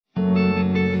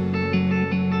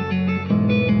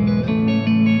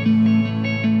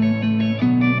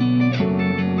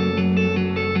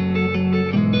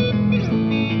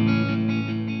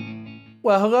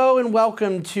Well, hello and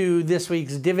welcome to this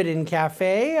week's Dividend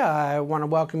Cafe. I want to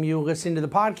welcome you listening to the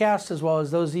podcast as well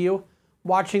as those of you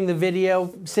watching the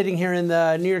video, sitting here in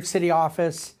the New York City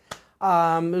office.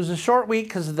 It was a short week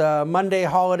because of the Monday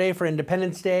holiday for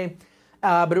Independence Day,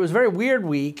 but it was a very weird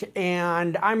week,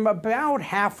 and I'm about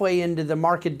halfway into the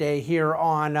market day here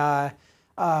on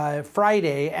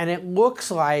Friday, and it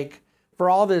looks like for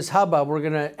all this hubbub, we're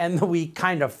going to end the week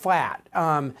kind of flat.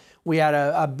 We had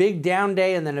a big down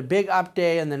day and then a big up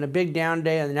day and then a big down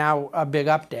day and now a big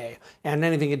up day. And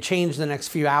anything could change the next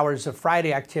few hours of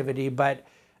Friday activity, but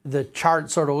the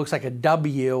chart sort of looks like a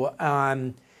W,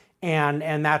 and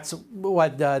that's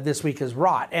what this week has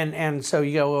wrought. And so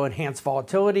you get a little enhanced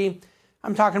volatility.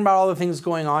 I'm talking about all the things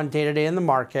going on day to day in the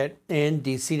market in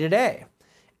DC Today.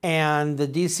 And the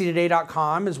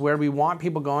DCToday.com is where we want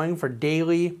people going for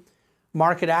daily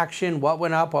market action, what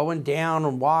went up, what went down,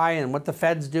 and why, and what the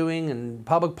Fed's doing, and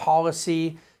public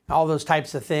policy, all those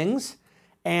types of things.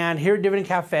 And here at Dividend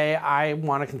Cafe, I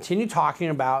want to continue talking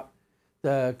about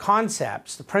the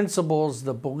concepts, the principles,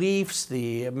 the beliefs,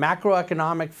 the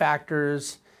macroeconomic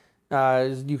factors.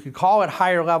 You could call it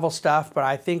higher level stuff, but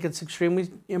I think it's extremely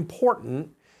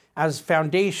important as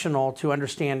foundational to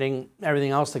understanding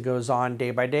everything else that goes on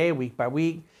day by day, week by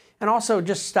week, and also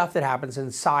just stuff that happens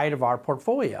inside of our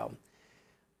portfolio.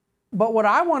 But what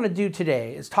I want to do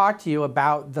today is talk to you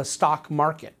about the stock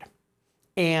market.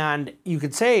 And you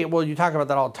could say, well, you talk about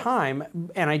that all the time,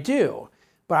 and I do.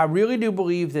 But I really do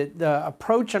believe that the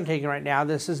approach I'm taking right now,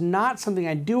 this is not something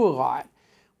I do a lot,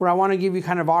 where I want to give you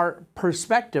kind of our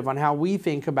perspective on how we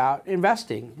think about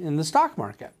investing in the stock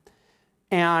market.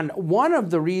 And one of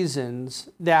the reasons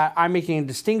that I'm making a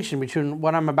distinction between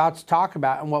what I'm about to talk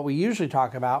about and what we usually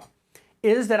talk about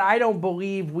is that I don't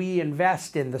believe we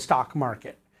invest in the stock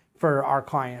market for our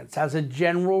clients. As a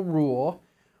general rule,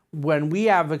 when we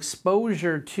have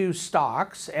exposure to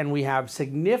stocks and we have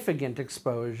significant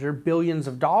exposure, billions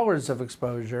of dollars of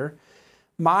exposure,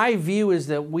 my view is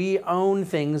that we own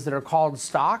things that are called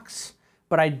stocks,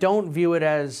 but I don't view it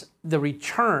as the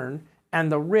return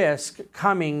and the risk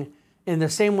coming in the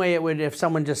same way it would if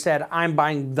someone just said, I'm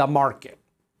buying the market.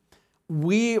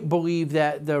 We believe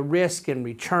that the risk and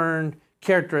return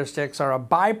characteristics are a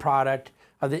byproduct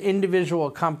of the individual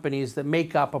companies that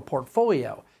make up a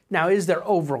portfolio. Now, is there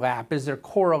overlap? Is there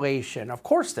correlation? Of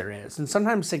course there is, and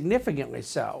sometimes significantly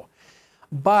so.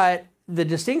 But the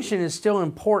distinction is still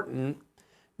important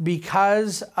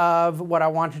because of what I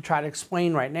want to try to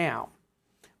explain right now,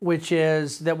 which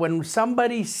is that when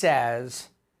somebody says,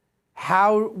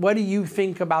 what do you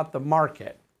think about the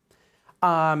market?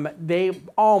 They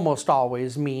almost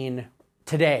always mean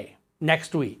today,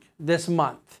 next week, this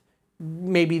month,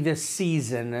 maybe this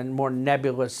season, and more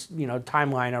nebulous,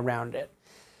 timeline around it.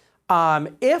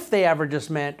 If they ever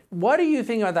just meant, what do you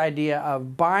think about the idea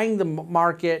of buying the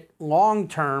market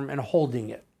long-term and holding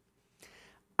it?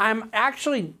 I'm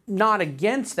actually not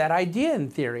against that idea in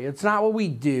theory. It's not what we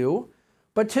do,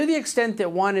 but to the extent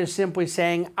that one is simply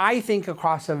saying, I think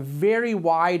across a very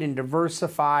wide and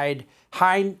diversified,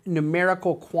 high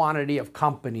numerical quantity of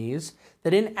companies,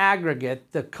 that in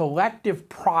aggregate, the collective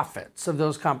profits of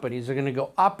those companies are going to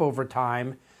go up over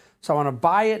time. So I want to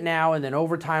buy it now and then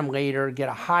over time later, get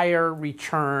a higher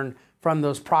return from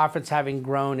those profits having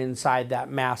grown inside that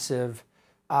massive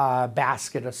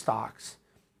basket of stocks.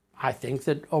 I think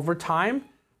that over time,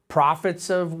 profits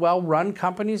of well-run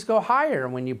companies go higher.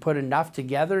 And when you put enough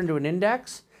together into an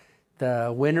index,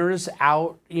 the winners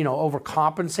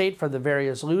overcompensate for the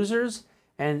various losers,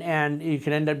 and you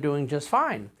can end up doing just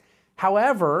fine.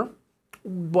 However,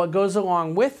 what goes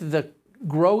along with the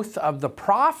growth of the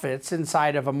profits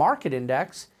inside of a market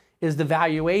index is the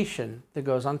valuation that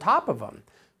goes on top of them.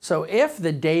 So if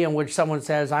the day in which someone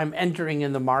says, I'm entering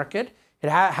in the market, it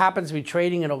happens to be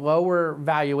trading at a lower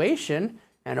valuation,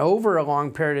 and over a long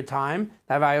period of time,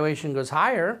 that valuation goes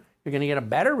higher, you're going to get a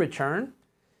better return.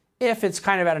 If it's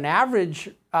kind of at an average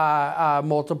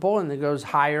multiple and it goes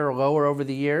higher or lower over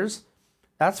the years,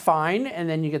 that's fine, and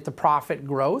then you get the profit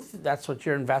growth. That's what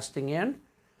you're investing in.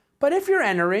 But if you're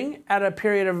entering at a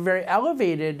period of a very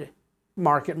elevated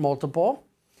market multiple,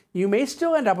 you may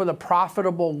still end up with a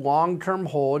profitable long-term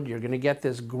hold. You're going to get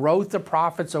this growth of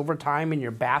profits over time in your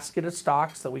basket of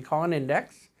stocks that we call an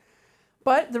index.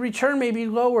 But the return may be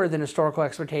lower than historical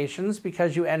expectations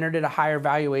because you entered at a higher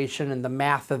valuation, and the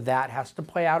math of that has to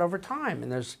play out over time.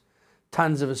 And there's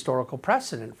tons of historical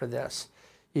precedent for this.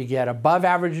 You get above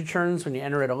average returns when you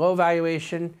enter at a low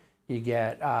valuation. You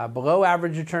get below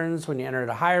average returns when you enter at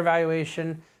a higher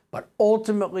valuation. But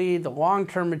ultimately, the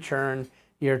long-term return,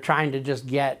 you're trying to just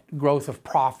get growth of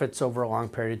profits over a long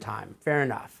period of time. Fair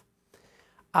enough.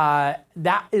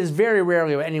 That is very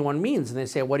rarely what anyone means. And they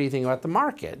say, what do you think about the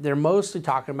market? They're mostly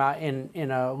talking about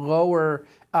in a lower,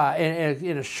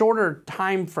 in a shorter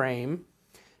time frame,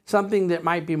 something that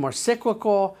might be more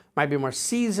cyclical, might be more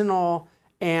seasonal,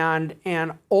 and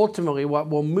ultimately what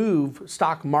will move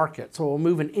stock markets, so will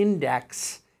move an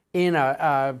index in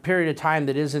a period of time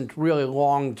that isn't really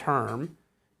long term,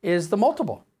 is the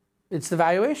multiple. It's the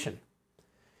valuation.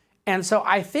 And so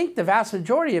I think the vast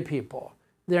majority of people,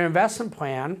 their investment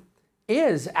plan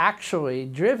is actually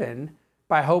driven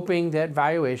by hoping that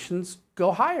valuations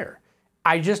go higher.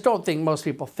 I just don't think most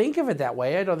people think of it that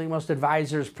way. I don't think most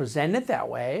advisors present it that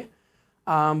way.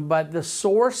 But the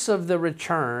source of the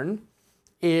return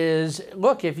is,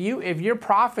 look, if your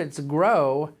profits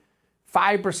grow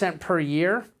 5% per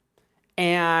year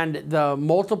and the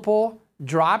multiple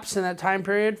drops in that time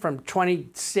period from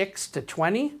 26 to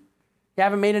 20, you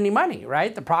haven't made any money,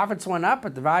 right? The profits went up,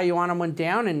 but the value on them went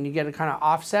down, and you get a kind of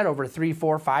offset over a 3,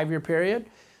 4, 5 year period.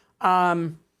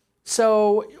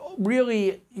 So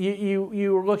really,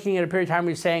 you were looking at a period of time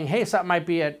where you're saying, hey, something might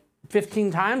be at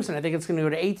 15 times, and I think it's going to go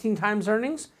to 18 times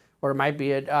earnings, or it might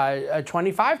be at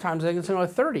 25 times, I think it's going to go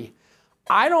to 30.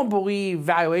 I don't believe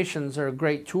valuations are a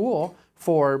great tool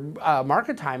for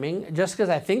market timing. Just because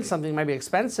I think something might be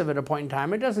expensive at a point in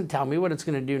time, it doesn't tell me what it's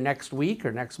going to do next week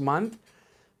or next month.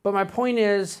 But my point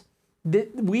is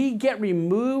that we get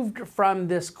removed from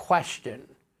this question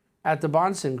at the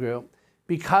Bahnsen Group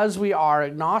because we are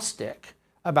agnostic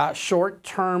about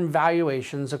short-term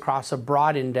valuations across a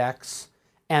broad index,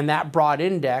 and that broad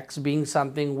index being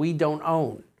something we don't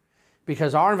own.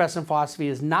 Because our investment philosophy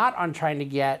is not on trying to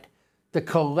get the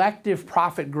collective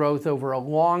profit growth over a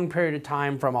long period of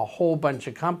time from a whole bunch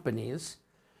of companies.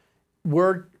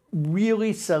 We're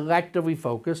really selectively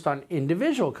focused on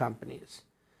individual companies.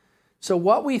 So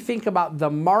what we think about the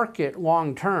market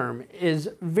long term is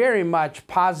very much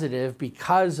positive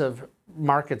because of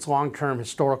markets' long-term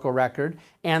historical record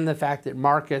and the fact that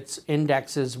markets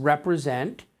indexes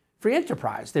represent free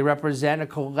enterprise. They represent a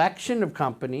collection of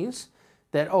companies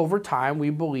that over time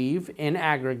we believe in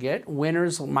aggregate,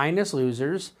 winners minus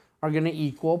losers are going to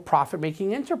equal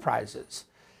profit-making enterprises.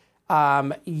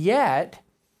 Yet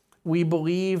we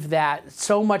believe that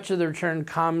so much of the return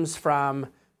comes from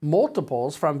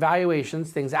multiples, from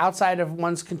valuations, things outside of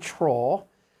one's control,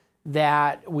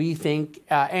 that we think,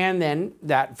 and then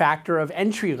that factor of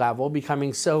entry level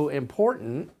becoming so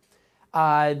important,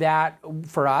 that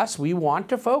for us, we want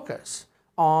to focus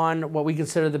on what we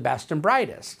consider the best and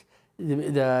brightest.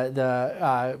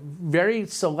 The very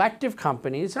selective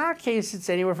companies, in our case, it's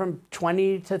anywhere from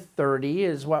 20 to 30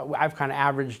 is what I've kind of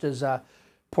averaged as a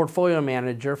portfolio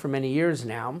manager for many years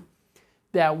now,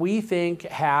 that we think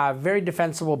have very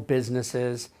defensible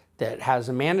businesses, that has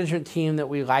a management team that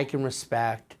we like and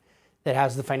respect, that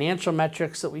has the financial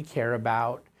metrics that we care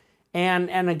about, and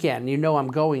again, you know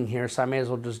I'm going here, so I may as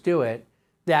well just do it,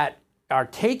 that are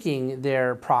taking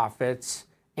their profits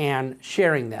and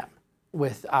sharing them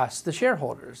with us, the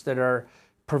shareholders, that are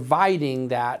providing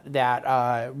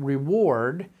that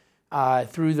reward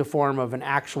through the form of an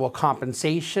actual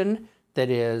compensation that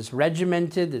is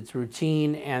regimented, that's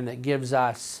routine, and that gives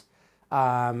us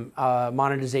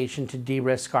monetization to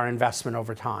de-risk our investment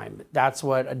over time. That's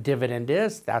what a dividend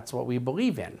is. That's what we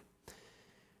believe in.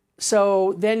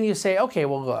 So then you say, okay,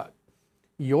 well, look,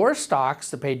 your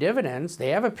stocks that pay dividends, they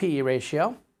have a PE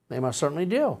ratio. They most certainly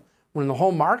do. When the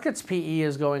whole market's PE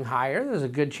is going higher, there's a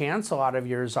good chance a lot of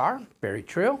yours are. Very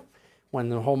true. When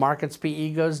the whole market's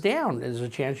PE goes down, there's a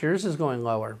chance yours is going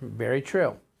lower. Very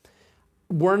true.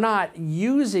 We're not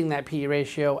using that PE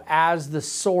ratio as the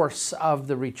source of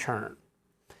the return.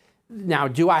 Now,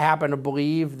 do I happen to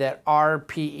believe that our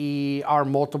PE, our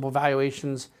multiple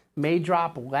valuations may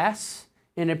drop less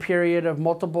in a period of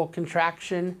multiple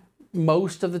contraction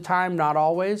most of the time, not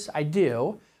always? I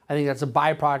do. I think that's a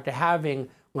byproduct of having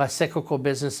less cyclical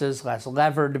businesses, less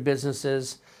levered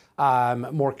businesses,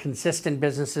 more consistent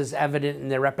businesses evident in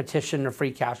their repetition of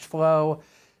free cash flow.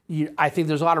 I think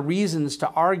there's a lot of reasons to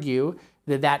argue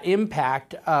that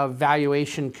impact of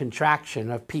valuation contraction,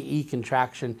 of PE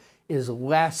contraction, is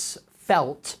less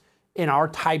felt in our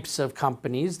types of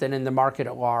companies than in the market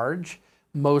at large,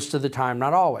 most of the time,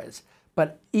 not always.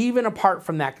 But even apart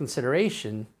from that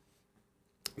consideration,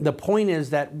 the point is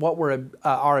that what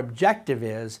our objective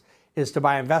is to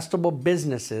buy investable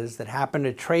businesses that happen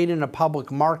to trade in a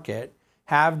public market,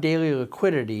 have daily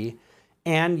liquidity,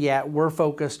 and yet we're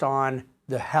focused on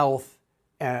the health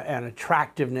and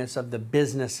attractiveness of the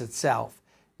business itself,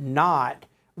 not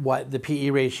what the PE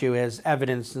ratio is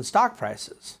evidenced in stock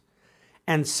prices.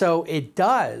 And so it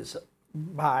does,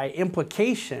 by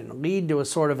implication, lead to a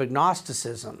sort of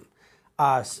agnosticism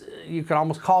you could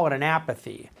almost call it an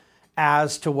apathy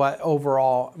as to what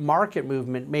overall market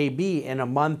movement may be in a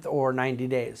month or 90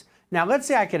 days. Now, let's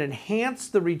say I could enhance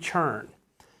the return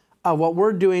of what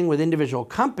we're doing with individual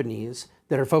companies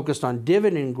that are focused on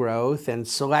dividend growth and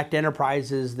select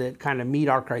enterprises that kind of meet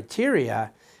our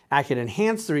criteria. I could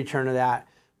enhance the return of that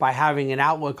by having an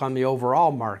outlook on the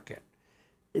overall market.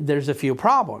 There's a few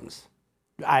problems.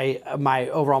 My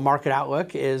overall market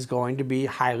outlook is going to be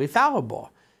highly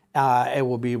fallible. It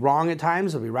will be wrong at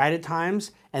times, it'll be right at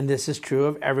times, and this is true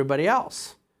of everybody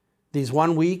else. These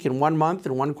 1 week and 1 month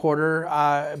and 1 quarter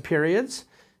periods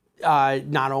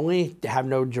not only have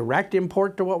no direct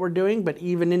import to what we're doing, but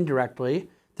even indirectly,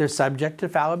 they're subject to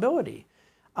fallibility.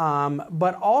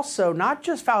 But also not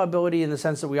just fallibility in the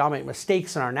sense that we all make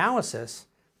mistakes in our analysis.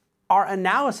 Our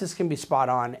analysis can be spot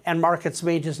on, and markets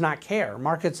may just not care.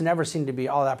 Markets never seem to be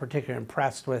all that particularly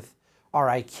impressed with our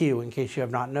IQ, in case you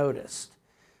have not noticed.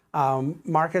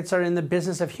 Markets are in the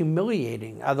business of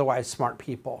humiliating otherwise smart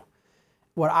people.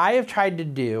 What I have tried to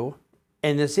do,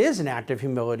 and this is an act of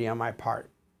humility on my part,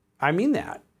 I mean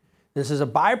that. This is a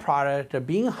byproduct of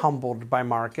being humbled by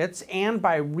markets and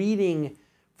by reading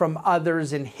from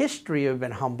others in history who have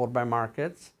been humbled by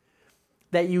markets,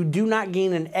 that you do not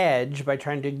gain an edge by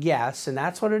trying to guess, and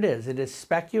that's what it is. It is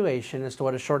speculation as to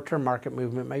what a short-term market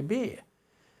movement may be.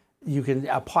 You can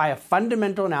apply a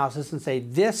fundamental analysis and say,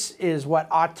 this is what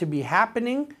ought to be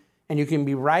happening, and you can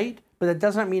be right, but that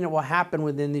does not mean it will happen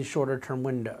within these shorter-term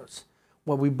windows.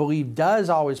 What we believe does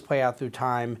always play out through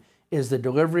time is the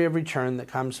delivery of return that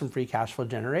comes from free cash flow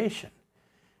generation.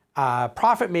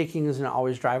 Profit making doesn't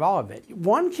always drive all of it.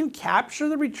 One can capture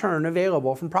the return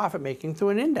available from profit making through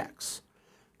an index.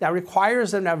 That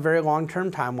requires them to have a very long-term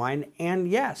timeline, and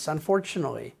yes,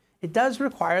 unfortunately, it does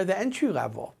require the entry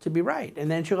level to be right,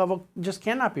 and the entry level just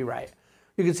cannot be right.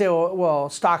 You could say, well,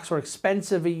 stocks were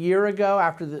expensive a year ago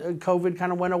after the COVID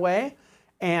kind of went away,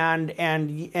 and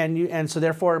so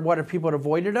therefore, what if people had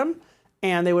avoided them?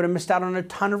 And they would have missed out on a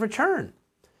ton of return.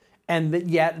 And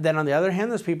yet, then on the other hand,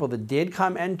 there's people that did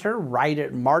come enter right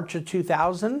at March of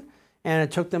 2000, and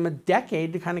it took them a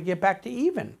decade to kind of get back to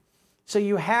even. So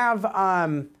you have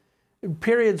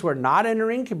periods where not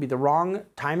entering could be the wrong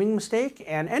timing mistake,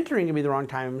 and entering can be the wrong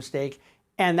timing mistake.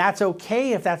 And that's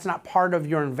okay if that's not part of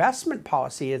your investment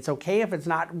policy. It's okay if it's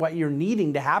not what you're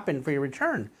needing to happen for your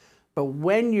return. But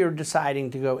when you're deciding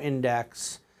to go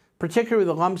index, particularly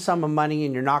with a lump sum of money,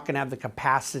 and you're not going to have the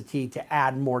capacity to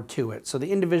add more to it. So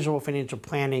the individual financial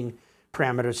planning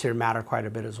parameters here matter quite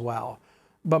a bit as well.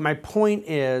 But my point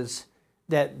is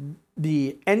that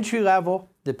the entry level,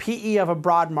 the PE of a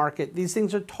broad market, these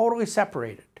things are totally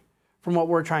separated from what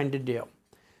we're trying to do.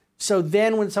 So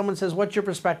then when someone says, what's your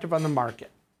perspective on the market?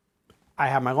 I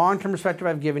have my long-term perspective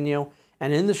I've given you,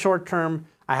 and in the short term,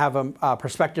 I have a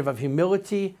perspective of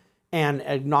humility and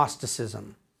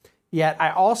agnosticism. Yet I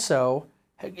also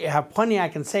have plenty I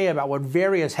can say about what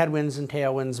various headwinds and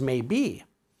tailwinds may be.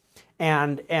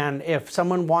 And if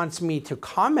someone wants me to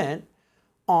comment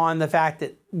on the fact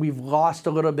that we've lost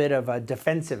a little bit of a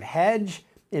defensive hedge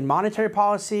in monetary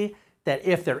policy, that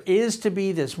if there is to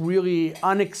be this really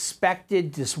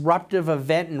unexpected disruptive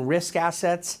event in risk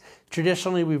assets,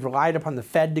 traditionally we've relied upon the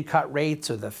Fed to cut rates,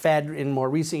 or the Fed in more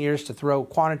recent years to throw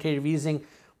quantitative easing.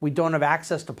 We don't have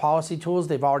access to policy tools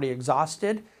they've already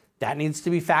exhausted. That needs to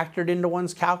be factored into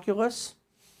one's calculus.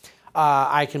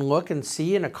 I can look and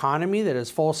see an economy that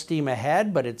is full steam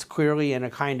ahead, but it's clearly in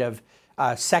a kind of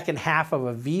second half of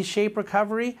a V-shaped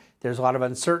recovery. There's a lot of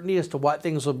uncertainty as to what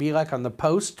things will be like on the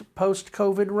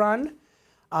post-COVID run.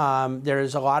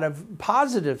 There's a lot of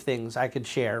positive things I could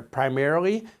share.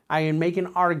 Primarily, I can make an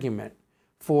argument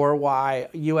for why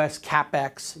U.S.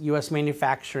 CapEx, U.S.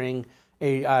 manufacturing,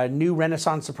 a new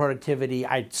renaissance of productivity,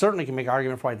 I certainly can make an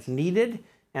argument for why it's needed,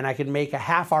 and I can make a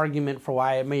half argument for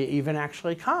why it may even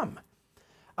actually come.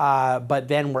 But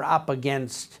then we're up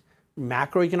against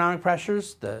macroeconomic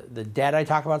pressures, the debt I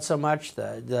talk about so much,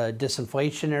 the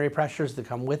disinflationary pressures that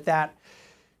come with that.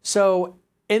 So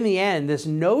in the end, this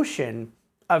notion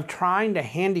of trying to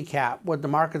handicap what the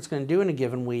market's going to do in a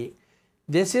given week,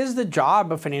 this is the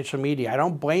job of financial media. I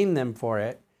don't blame them for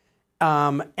it.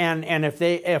 And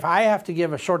if I have to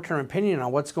give a short-term opinion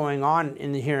on what's going on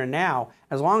in the here and now,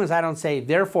 as long as I don't say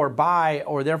therefore buy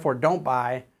or therefore don't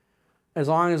buy, as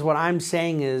long as what I'm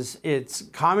saying is it's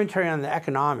commentary on the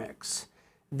economics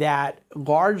that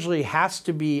largely has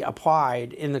to be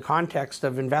applied in the context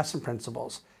of investment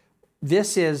principles.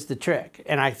 This is the trick.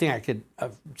 And I think I could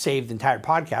have saved the entire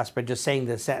podcast by just saying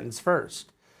this sentence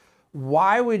first.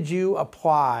 Why would you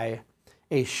apply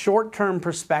a short-term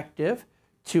perspective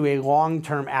to a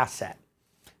long-term asset?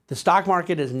 The stock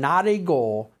market is not a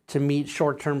goal to meet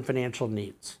short-term financial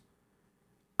needs.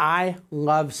 I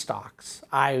love stocks.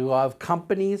 I love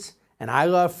companies, and I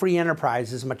love free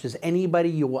enterprise as much as anybody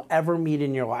you will ever meet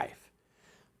in your life.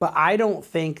 But I don't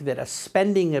think that a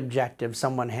spending objective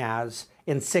someone has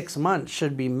in 6 months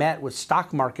should be met with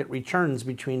stock market returns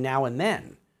between now and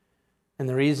then. And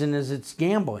the reason is it's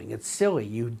gambling. It's silly.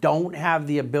 You don't have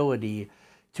the ability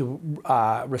to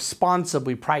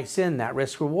responsibly price in that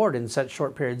risk reward in such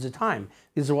short periods of time.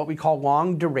 These are what we call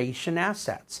long duration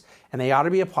assets, and they ought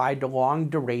to be applied to long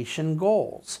duration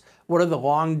goals. What are the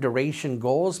long duration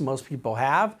goals most people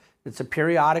have? It's a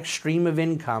periodic stream of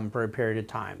income for a period of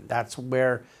time. That's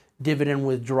where dividend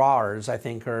withdrawers, I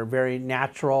think, are very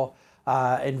natural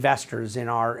investors in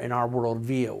our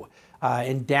worldview.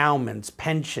 Endowments,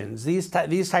 pensions, these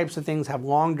types of things have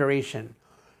long duration.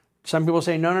 Some people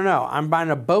say, no, I'm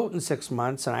buying a boat in 6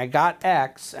 months and I got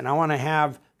X and I want to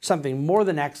have something more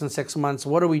than X in 6 months.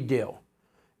 What do we do?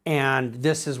 And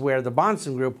this is where the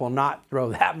Bahnsen Group will not throw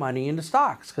that money into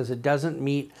stocks because it doesn't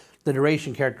meet the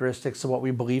duration characteristics of what we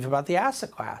believe about the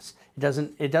asset class.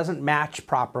 It doesn't match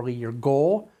properly your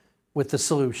goal with the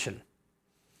solution.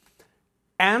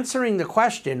 Answering the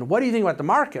question, what do you think about the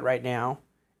market right now,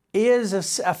 is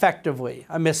effectively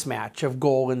a mismatch of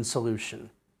goal and solution.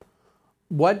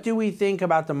 What do we think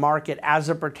about the market as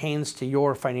it pertains to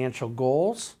your financial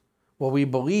goals? Well, we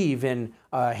believe in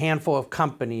a handful of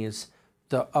companies,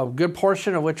 a good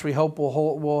portion of which we hope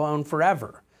will own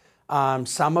forever.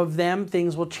 Some of them,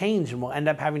 things will change and we'll end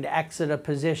up having to exit a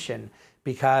position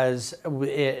because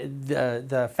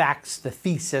the facts, the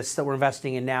thesis that we're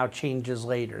investing in now changes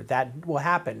later. That will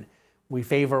happen. We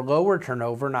favor lower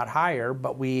turnover, not higher,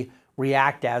 but we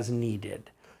react as needed.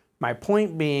 My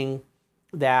point being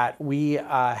that we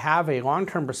have a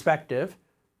long-term perspective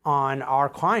on our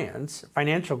clients'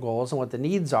 financial goals and what the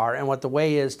needs are and what the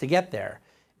way is to get there.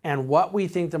 And what we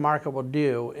think the market will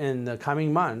do in the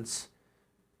coming months,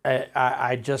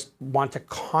 I just want to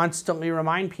constantly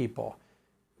remind people,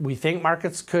 we think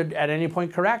markets could at any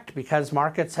point correct because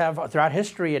markets have throughout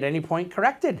history at any point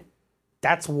corrected.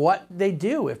 That's what they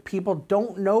do. If people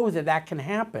don't know that that can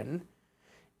happen,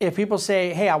 if people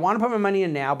say, hey, I want to put my money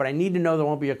in now, but I need to know there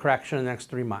won't be a correction in the next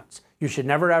 3 months, you should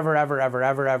never, ever, ever, ever,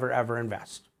 ever, ever, ever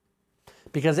invest.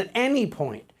 Because at any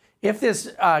point, if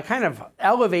this kind of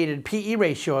elevated PE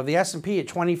ratio of the S&P at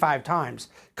 25 times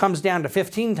comes down to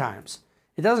 15 times,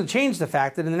 it doesn't change the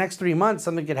fact that in the next 3 months,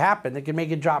 something could happen that could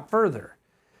make it drop further.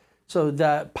 So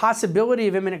the possibility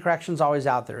of imminent correction is always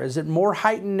out there. Is it more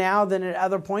heightened now than at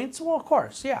other points? Well, of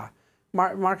course, yeah.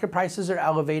 Market prices are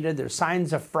elevated. There's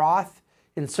signs of froth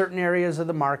in certain areas of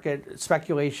the market,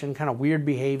 speculation, kind of weird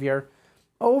behavior.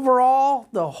 Overall,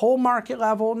 the whole market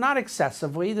level, not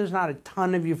excessively. There's not a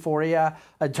ton of euphoria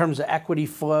in terms of equity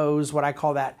flows, what I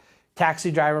call that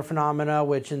taxi driver phenomena,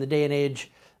 which in the day and age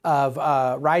of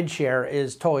rideshare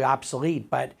is totally obsolete.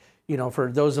 But you know,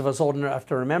 for those of us old enough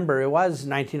to remember, it was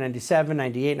 1997,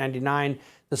 98, 99,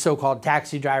 the so-called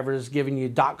taxi drivers giving you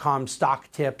 .com stock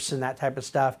tips and that type of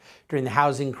stuff during the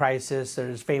housing crisis.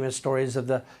 There's famous stories of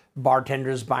the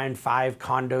bartenders buying 5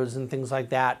 condos and things like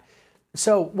that.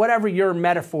 So whatever your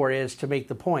metaphor is to make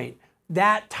the point,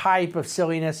 that type of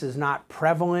silliness is not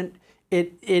prevalent.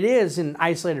 It is in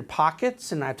isolated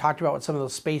pockets, and I talked about what some of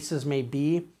those spaces may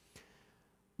be.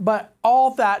 But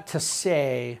all that to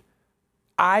say,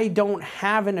 I don't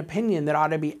have an opinion that ought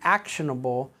to be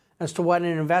actionable as to what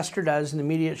an investor does in the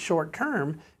immediate short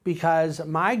term, because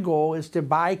my goal is to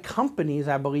buy companies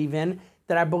I believe in,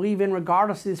 that I believe in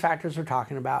regardless of these factors we're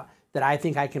talking about, that I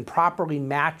think I can properly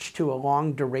match to a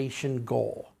long duration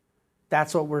goal.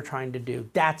 That's what we're trying to do.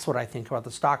 That's what I think about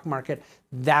the stock market.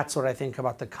 That's what I think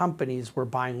about the companies we're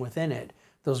buying within it.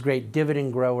 Those great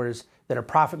dividend growers that are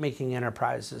profit-making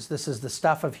enterprises. This is the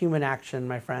stuff of human action,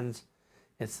 my friends.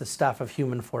 It's the stuff of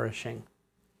human flourishing.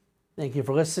 Thank you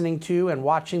for listening to and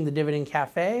watching the Dividend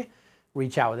Cafe.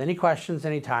 Reach out with any questions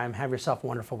anytime. Have yourself a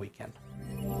wonderful weekend.